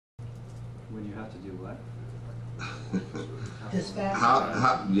When you have to do what? Dispatch?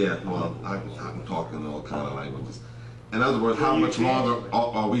 Yeah, well, I'm talking all kind of languages. In other words, how much longer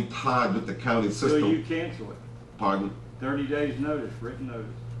are we tied with the county system? So you cancel it. Pardon? 30 days notice, written notice.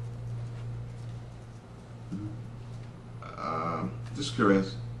 Just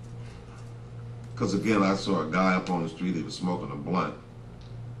curious. Because again, I saw a guy up on the street, he was smoking a blunt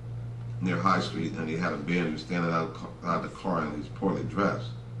near High Street, and he had a beer, and he was standing out of the car, and he was poorly dressed.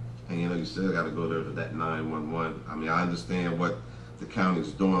 And you know, you still got to go there to that 911. I mean, I understand what the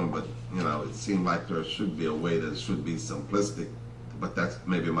county's doing, but you know, it seemed like there should be a way that should be simplistic. But that's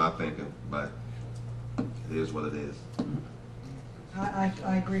maybe my thinking. But it is what it is. I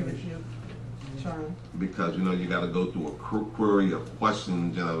agree with you, Charlie. Because you know, you got to go through a query of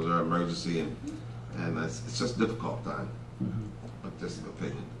questions. You know, is there an emergency, and it's just a difficult time. But this is an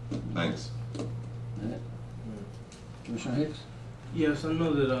opinion. Thanks. Commissioner Hicks? Yes, I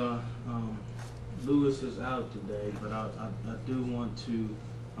know that Lewis is out today, but I do want to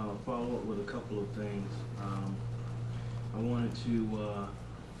follow up with a couple of things. I wanted to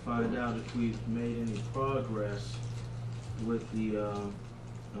find out if we've made any progress with the,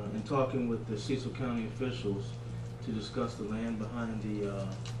 in talking with the Cecil County officials to discuss the land behind the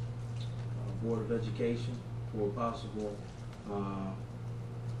Board of Education for a possible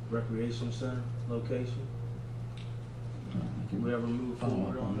recreation center location. Can we ever move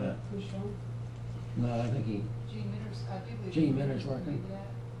forward on that? No, I think Gene Minter's working.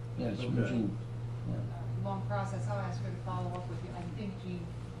 Yes, Okay. Gene. Yeah. Long process. I'll ask her to follow up with you. I think Gene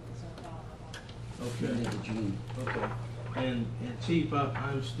is a follow-up. Okay. Yeah, Gene. Okay. And Chief,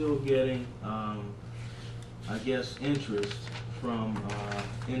 I'm still getting, I guess, interest from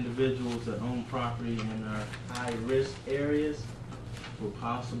individuals that own property in our high-risk areas for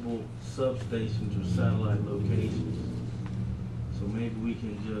possible substations or satellite locations. So maybe we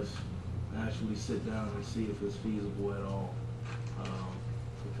can just actually sit down and see if it's feasible at all,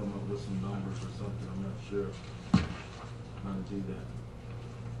 to come up with some numbers or something. I'm not sure how to do that.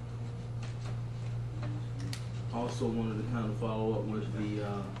 Also wanted to kind of follow up with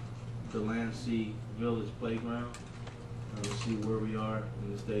the Lansea Village Playground, see where we are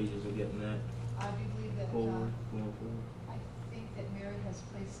in the stages of getting that I do believe that going forward. I think that Mary has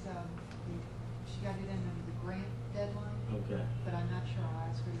placed, she got it in under the grant deadline. Okay. But I'm not sure. I'll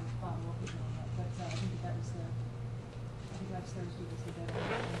ask her to follow up with you on that. But I think that was last Thursday was the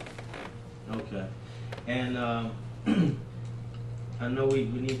deadline. Okay. And I know we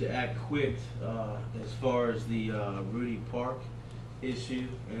need to act quick as far as the Rudy Park issue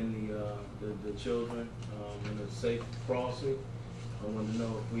and the children and the safe crossing. I want to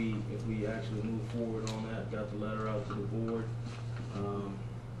know if we actually move forward on that. Got the letter out to the board.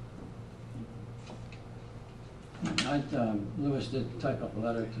 Lewis did type up a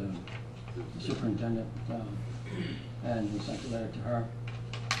letter to the superintendent, and he sent a letter to her.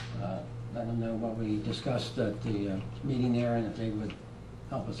 Let them know what we discussed at the meeting there, and if they would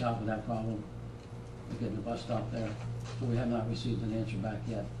help us out with that problem, with getting the bus stop there. So we have not received an answer back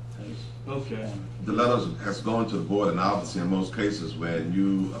yet. Okay. The letters has gone to the board, and obviously in most cases when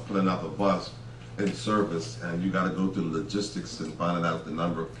you are putting out the bus in service and you got to go through the logistics and finding out the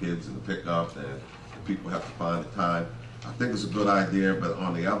number of kids and the pickup, and people have to find the time. I think it's a good idea, but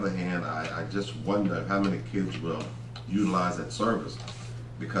on the other hand, I just wonder how many kids will utilize that service,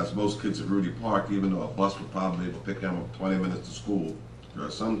 because most kids at Rudy Park, even though a bus would probably be able to pick them up 20 minutes to school, there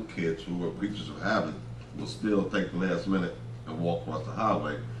are some kids who are creatures of habit will still take the last minute and walk across the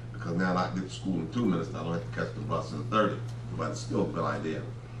highway, because now I get to school in 2 minutes and I don't have to catch the bus in 30. But it's still a good idea.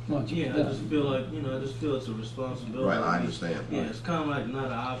 Well, yeah, I just feel like, I just feel it's a responsibility. Right, I understand. Yeah, it's kind of like not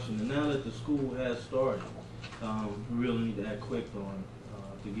an option. And now that the school has started, we really need to act quick on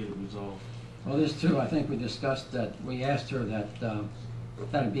to get it resolved. Well, this too, I think we discussed that, we asked her that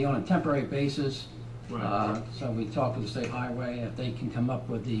that'd be on a temporary basis. Right. So we talked with the state highway if they can come up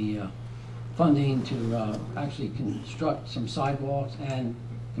with the funding to actually construct some sidewalks and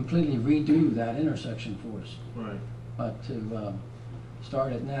completely redo that intersection for us. Right. But to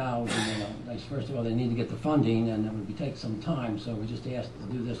start it now, first of all, they need to get the funding, and it would take some time, so we just asked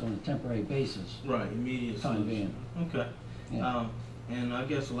to do this on a temporary basis. Right, immediate Time solution. being. Okay. Yeah. And I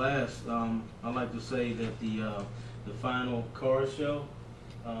guess last, I'd like to say that the final car show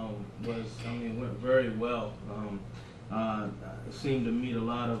went very well. It seemed to meet a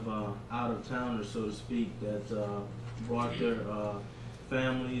lot of out-of-towners, so to speak, that brought their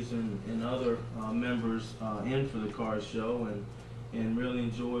families and other members in for the car show, and really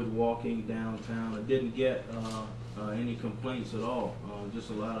enjoyed walking downtown. I didn't get any complaints at all,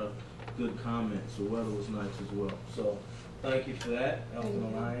 just a lot of good comments. The weather was nice as well. So thank you for that, Elkton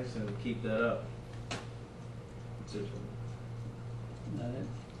Thank you. Alliance, and keep that up.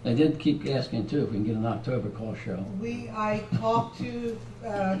 They did keep asking too if we can get an October call show. I talked to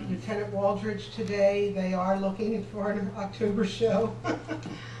Lieutenant Waldridge today. They are looking for an October show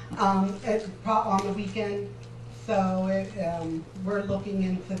on the weekend. So we're looking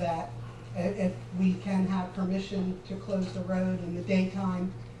into that. If we can have permission to close the road in the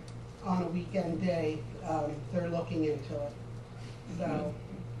daytime on a weekend day, they're looking into it. So,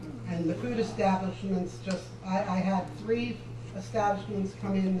 and the food establishments I had 3 establishments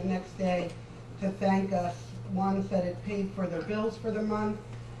come in the next day to thank us. One said it paid for their bills for the month.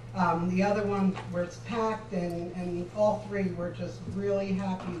 The other one where it's packed, and all 3 were just really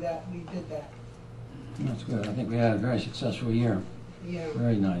happy that we did that. That's good. I think we had a very successful year. Yeah.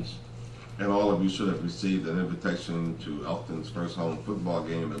 Very nice. And all of you should have received an invitation to Elkton's first home football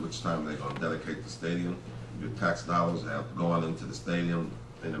game, at which time they're going to dedicate the stadium. Your tax dollars have gone into the stadium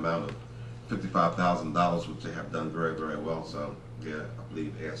in the amount of $55,000, which they have done very, very well. So, yeah, I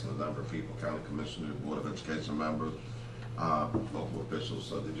believe asking a number of people, county commissioners, board of education members, local officials.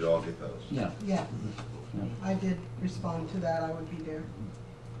 So did you all get those? Yeah. Yeah. I did respond to that. I would be there.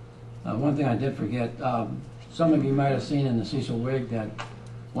 One thing I did forget, some of you might have seen in the Cecil Wig that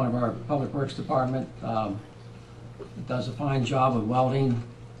one of our Public Works Department does a fine job of welding,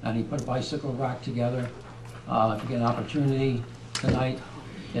 and he put a bicycle rack together. If you get an opportunity tonight,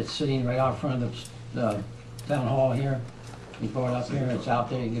 it's sitting right out front of the town hall here. He brought it up here, it's out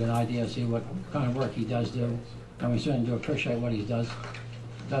there, you get an idea, see what kind of work he does do. And we certainly do appreciate what he does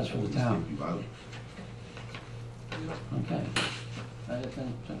for the town. Okay.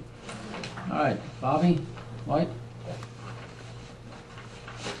 All right, Bobby, White?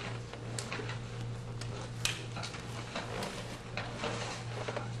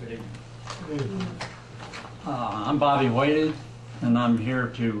 I'm Bobby Whited, and I'm here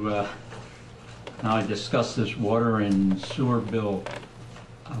to now discuss this water and sewer bill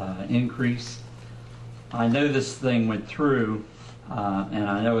increase. I know this thing went through, and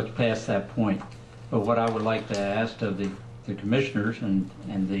I know it's past that point, but what I would like to ask of the commissioners and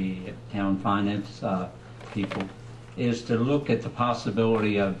the town finance people is to look at the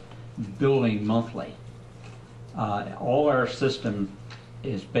possibility of billing monthly. All our system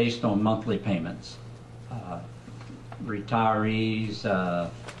is based on monthly payments. Retirees,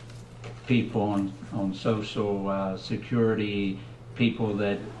 people on social security, people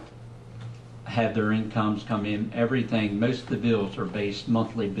that have their incomes come in, everything, most of the bills are based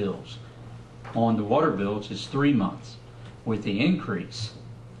monthly bills. On the water bills, it's 3 months. With the increase,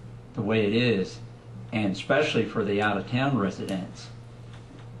 the way it is, and especially for the out-of-town residents,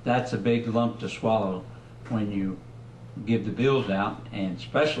 that's a big lump to swallow when you give the bills out, and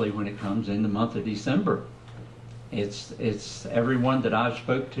especially when it comes in the month of December. It's everyone that I've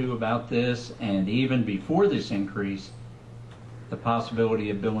spoke to about this, and even before this increase, the possibility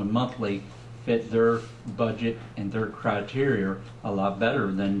of billing monthly fit their budget and their criteria a lot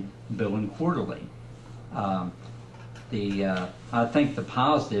better than billing quarterly. I think the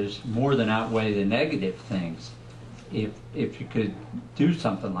positives more than outweigh the negative things. If you could do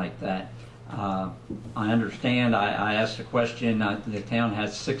something like that. I understand, I asked a question, the town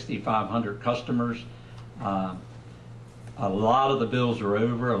has 6,500 customers. A lot of the bills are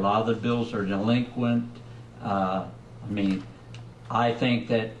over, a lot of the bills are delinquent. I mean, I think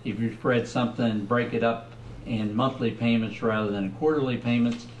that if you spread something, break it up in monthly payments rather than quarterly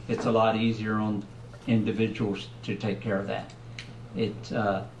payments, it's a lot easier on individuals to take care of that.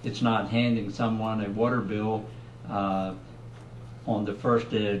 It's not handing someone a water bill on the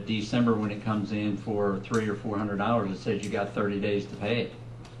 1st of December when it comes in for $300 or $400. It says you got 30 days to pay it,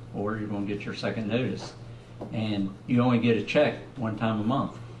 or you're going to get your second notice, and you only get a check one time a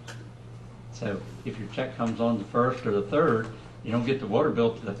month. So if your check comes on the 1st or the 3rd, you don't get the water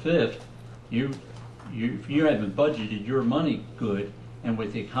bill to the 5th. If you haven't budgeted your money good, and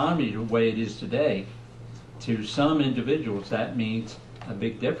with the economy the way it is today, to some individuals that means a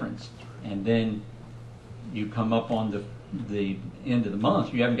big difference. And then you come up on the end of the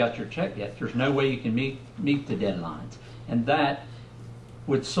month, you haven't got your check yet. There's no way you can meet the deadlines. And that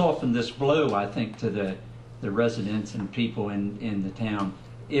would soften this blow, I think, to the residents and people in the town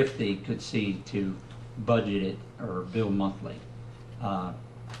if they could see to budget it or bill monthly. I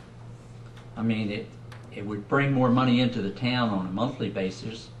mean, it would bring more money into the town on a monthly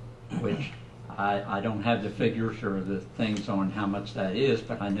basis, which I don't have the figures or the things on how much that is,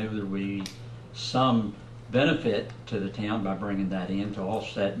 but I know there will be some benefit to the town by bringing that in to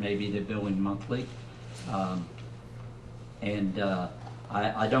offset maybe the billing monthly. I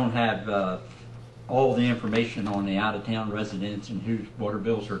don't have a all the information on the out-of-town residents and whose water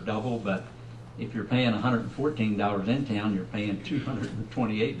bills are double, but if you're paying $114 in town, you're paying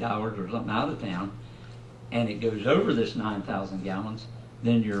 $228 or something out of town, and it goes over this 9,000 gallons,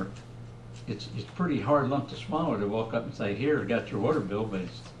 then it's pretty hard lump to swallow to walk up and say, here, I got your water bill, but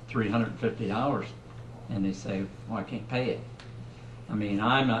it's $350, and they say, well, I can't pay it. I mean,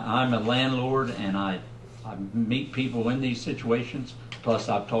 I'm a landlord, and I meet people in these situations, plus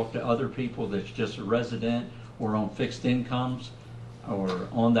I've talked to other people that's just a resident or on fixed incomes or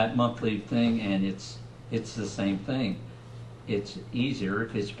on that monthly thing, and it's the same thing. It's easier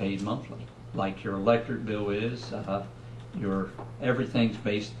if it's paid monthly, like your electric bill is. Everything's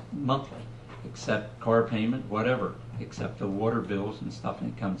based monthly, except car payment, whatever, except the water bills and stuff,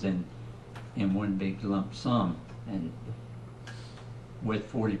 and it comes in one big lump sum. And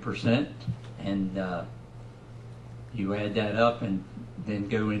with 40%, and you add that up and then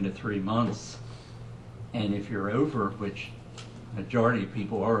go into 3 months, and if you're over, which majority of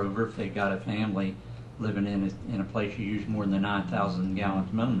people are over, if they got a family living in a place you use more than 9,000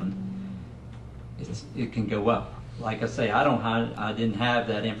 gallons minimum, it can go up. Like I say, I didn't have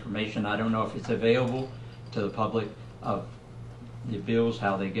that information. I don't know if it's available to the public of the bills,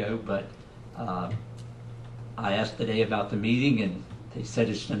 how they go, but I asked today about the meeting, and they said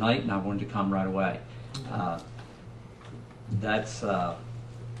it's tonight, and I wanted to come right away. That's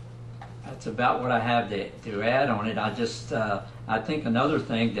about what I have to add on it. I think another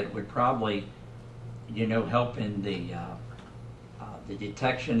thing that would probably, help in the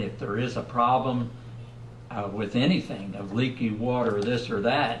detection if there is a problem with anything of leaky water or this or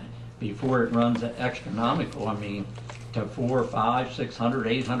that before it runs astronomical. I mean, to $400, $500,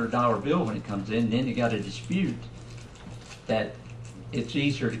 $600, $800 bill when it comes in, then you got a dispute. That it's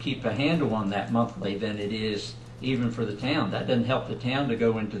easier to keep a handle on that monthly than it is even for the town. That doesn't help the town to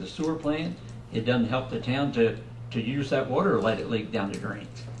go into the sewer plant. It doesn't help the town to use that water or let it leak down the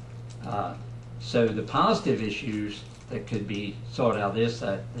drains. So the positive issues that could be sought out of this,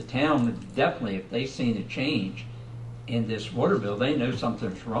 the town definitely, if they've seen a change in this water bill, they know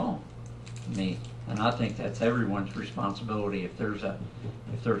something's wrong. I mean, and I think that's everyone's responsibility. If there's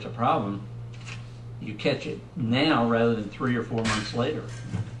a problem, you catch it now rather than 3 or 4 months later.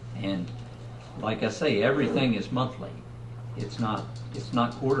 And like I say, everything is monthly. It's not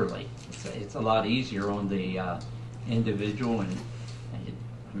quarterly. It's a lot easier on the individual, and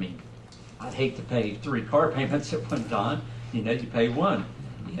I mean, I'd hate to pay 3 car payments at one time. You pay one.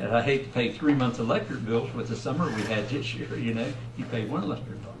 Yeah, I hate to pay 3 months electric bills with the summer we had this year. You pay one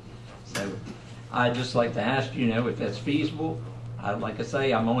electric bill. So I'd just like to ask, if that's feasible. Like I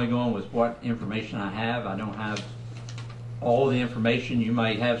say, I'm only going with what information I have. I don't have all the information. You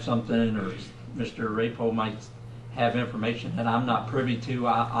might have something, or Mr. Rapol might have information that I'm not privy to.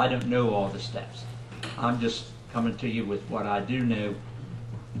 I don't know all the steps. I'm just coming to you with what I do know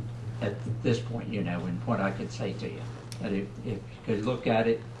at this point, and what I could say to you. But if you could look at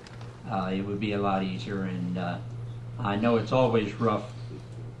it, it would be a lot easier. And I know it's always rough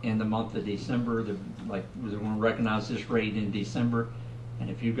in the month of December. They want to recognize this rate in December, and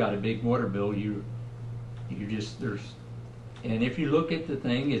if you've got a big water bill, and if you look at the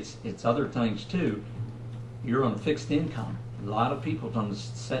thing, it's other things too. You're on fixed income. A lot of people don't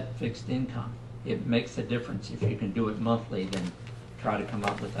set fixed income. It makes a difference if you can do it monthly than try to come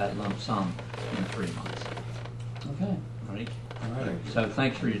up with that lump sum in 3 months. Okay. All right? All right. So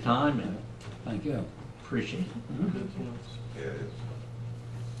thanks for your time, and Thank you. appreciate it. Mhm. Yeah, it is.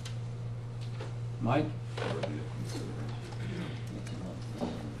 Mike?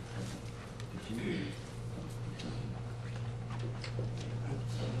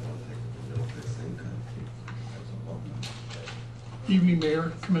 Evening,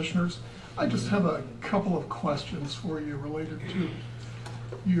 Mayor, Commissioners. I just have a couple of questions for you related to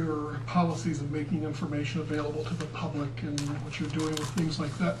your policies of making information available to the public and what you're doing with things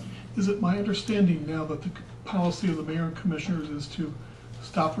like that. Is it my understanding now that the policy of the Mayor and Commissioners is to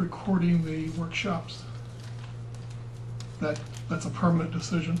stop recording the workshops? That's a permanent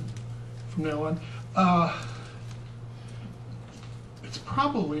decision from now on. It's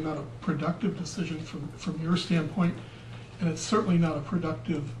probably not a productive decision from your standpoint, and it's certainly not a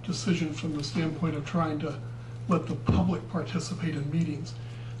productive decision from the standpoint of trying to let the public participate in meetings.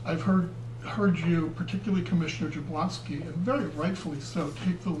 I've heard you, particularly Commissioner Jablonski, and very rightfully so,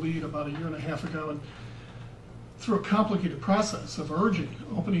 take the lead about 1.5 years ago, and through a complicated process of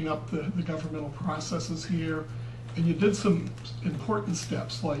opening up the governmental processes here. And you did some important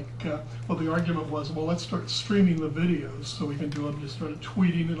steps, like, the argument was, well, let's start streaming the videos so we can do them. You started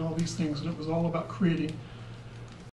tweeting and all these things, and it was all about creating